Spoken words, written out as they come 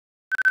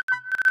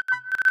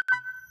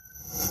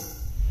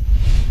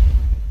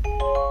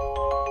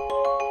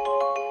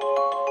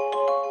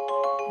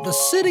The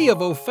city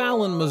of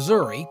O'Fallon,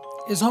 Missouri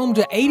is home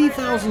to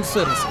 80,000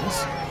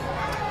 citizens,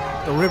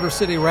 the River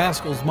City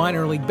Rascals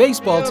minor league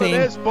baseball team,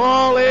 This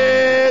ball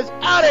is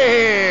out of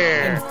here!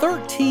 and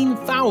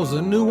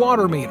 13,000 new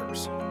water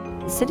meters.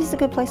 The city's a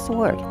good place to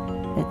work.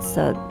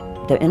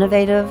 They're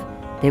innovative,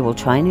 they will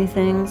try new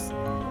things,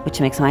 which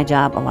makes my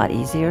job a lot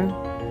easier.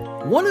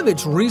 One of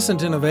its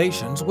recent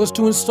innovations was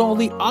to install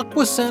the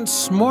AquaSense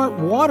Smart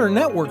Water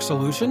Network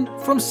solution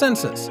from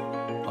Sensus,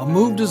 a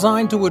move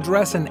designed to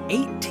address an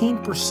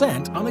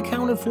 18%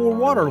 unaccounted for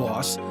water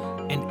loss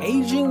and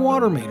aging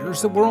water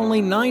meters that were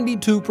only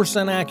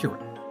 92% accurate.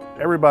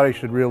 Everybody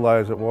should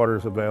realize that water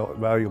is a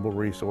valuable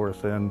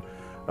resource, and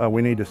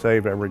we need to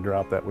save every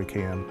drop that we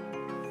can.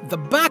 The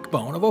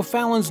backbone of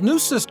O'Fallon's new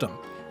system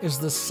is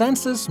the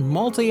Sensus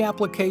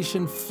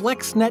multi-application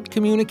FlexNet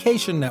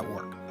communication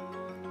network.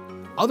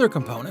 Other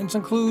components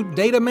include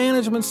data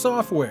management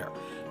software,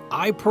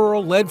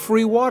 iPERL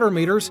lead-free water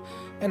meters,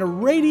 and a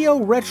radio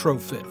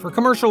retrofit for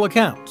commercial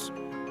accounts.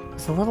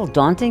 It's a little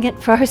daunting at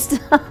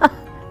first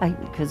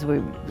because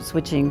we're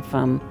switching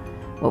from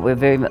what we've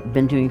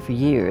been doing for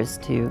years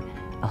to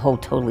a whole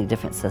totally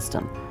different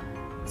system.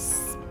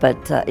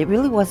 But it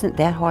really wasn't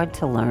that hard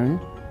to learn.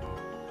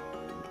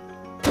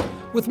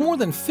 With more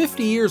than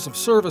 50 years of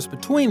service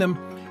between them,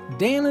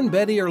 Dan and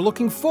Betty are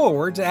looking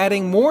forward to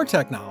adding more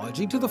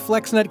technology to the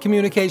FlexNet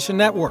communication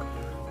network.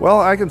 Well,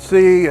 I can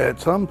see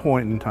at some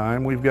point in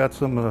time we've got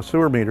some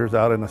sewer meters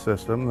out in the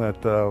system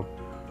that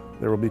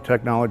there will be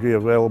technology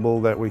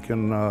available that we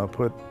can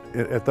put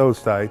at those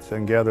sites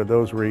and gather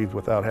those reads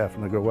without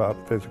having to go out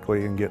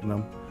physically and getting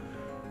them.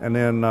 And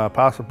then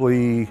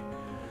possibly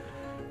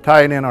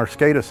tying in our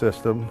SCADA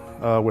system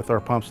with our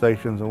pump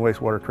stations and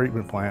wastewater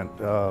treatment plant,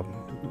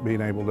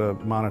 being able to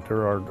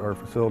monitor our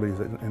facilities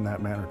in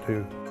that manner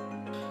too.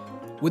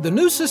 With the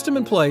new system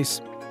in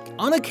place,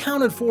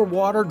 unaccounted for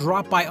water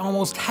dropped by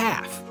almost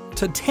half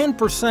to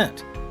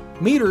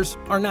 10%. Meters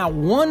are now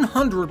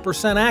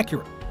 100%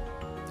 accurate,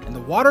 and the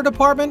water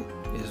department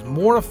is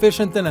more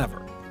efficient than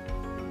ever.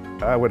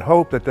 I would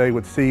hope that they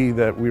would see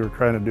that we were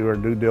trying to do our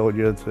due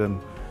diligence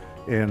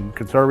in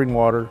conserving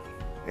water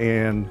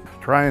and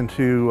trying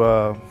to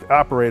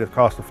operate as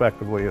cost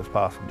effectively as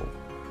possible.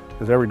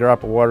 Because every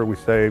drop of water we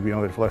save,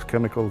 there's less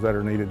chemicals that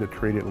are needed to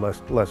treat it,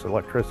 less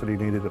electricity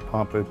needed to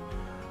pump it,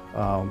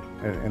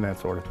 and that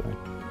sort of thing.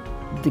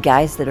 The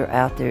guys that are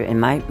out there, and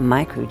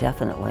my crew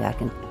definitely, I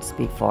can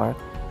speak for,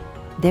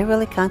 they're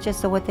really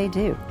conscious of what they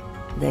do.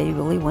 They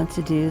really want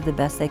to do the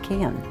best they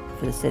can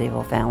for the city of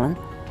O'Fallon,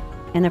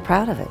 and they're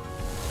proud of it.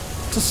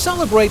 To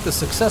celebrate the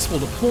successful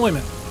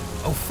deployment,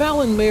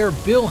 O'Fallon Mayor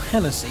Bill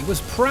Hennessy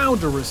was proud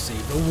to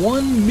receive the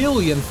 1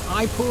 millionth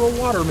iPERL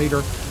water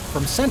meter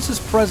from Sensus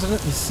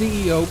President and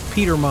CEO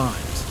Peter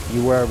Mines.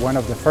 You were one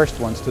of the first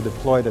ones to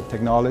deploy the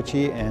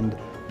technology, and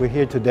we're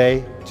here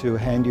today to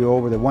hand you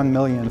over the 1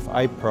 millionth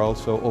iPERL.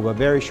 So over a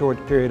very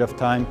short period of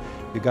time,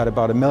 we got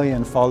about 1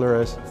 million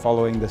followers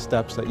following the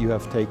steps that you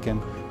have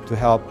taken to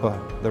help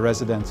the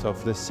residents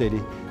of this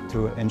city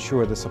to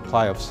ensure the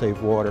supply of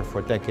safe water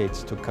for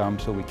decades to come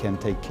so we can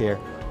take care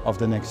of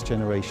the next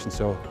generation.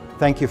 So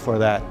thank you for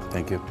that.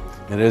 Thank you.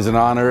 It is an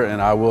honor, and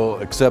I will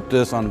accept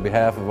this on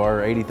behalf of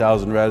our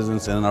 80,000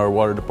 residents and our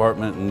water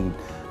department and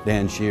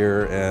Dan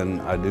Shear,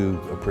 and I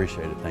do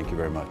appreciate it. Thank you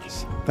very much.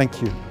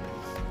 Thank you.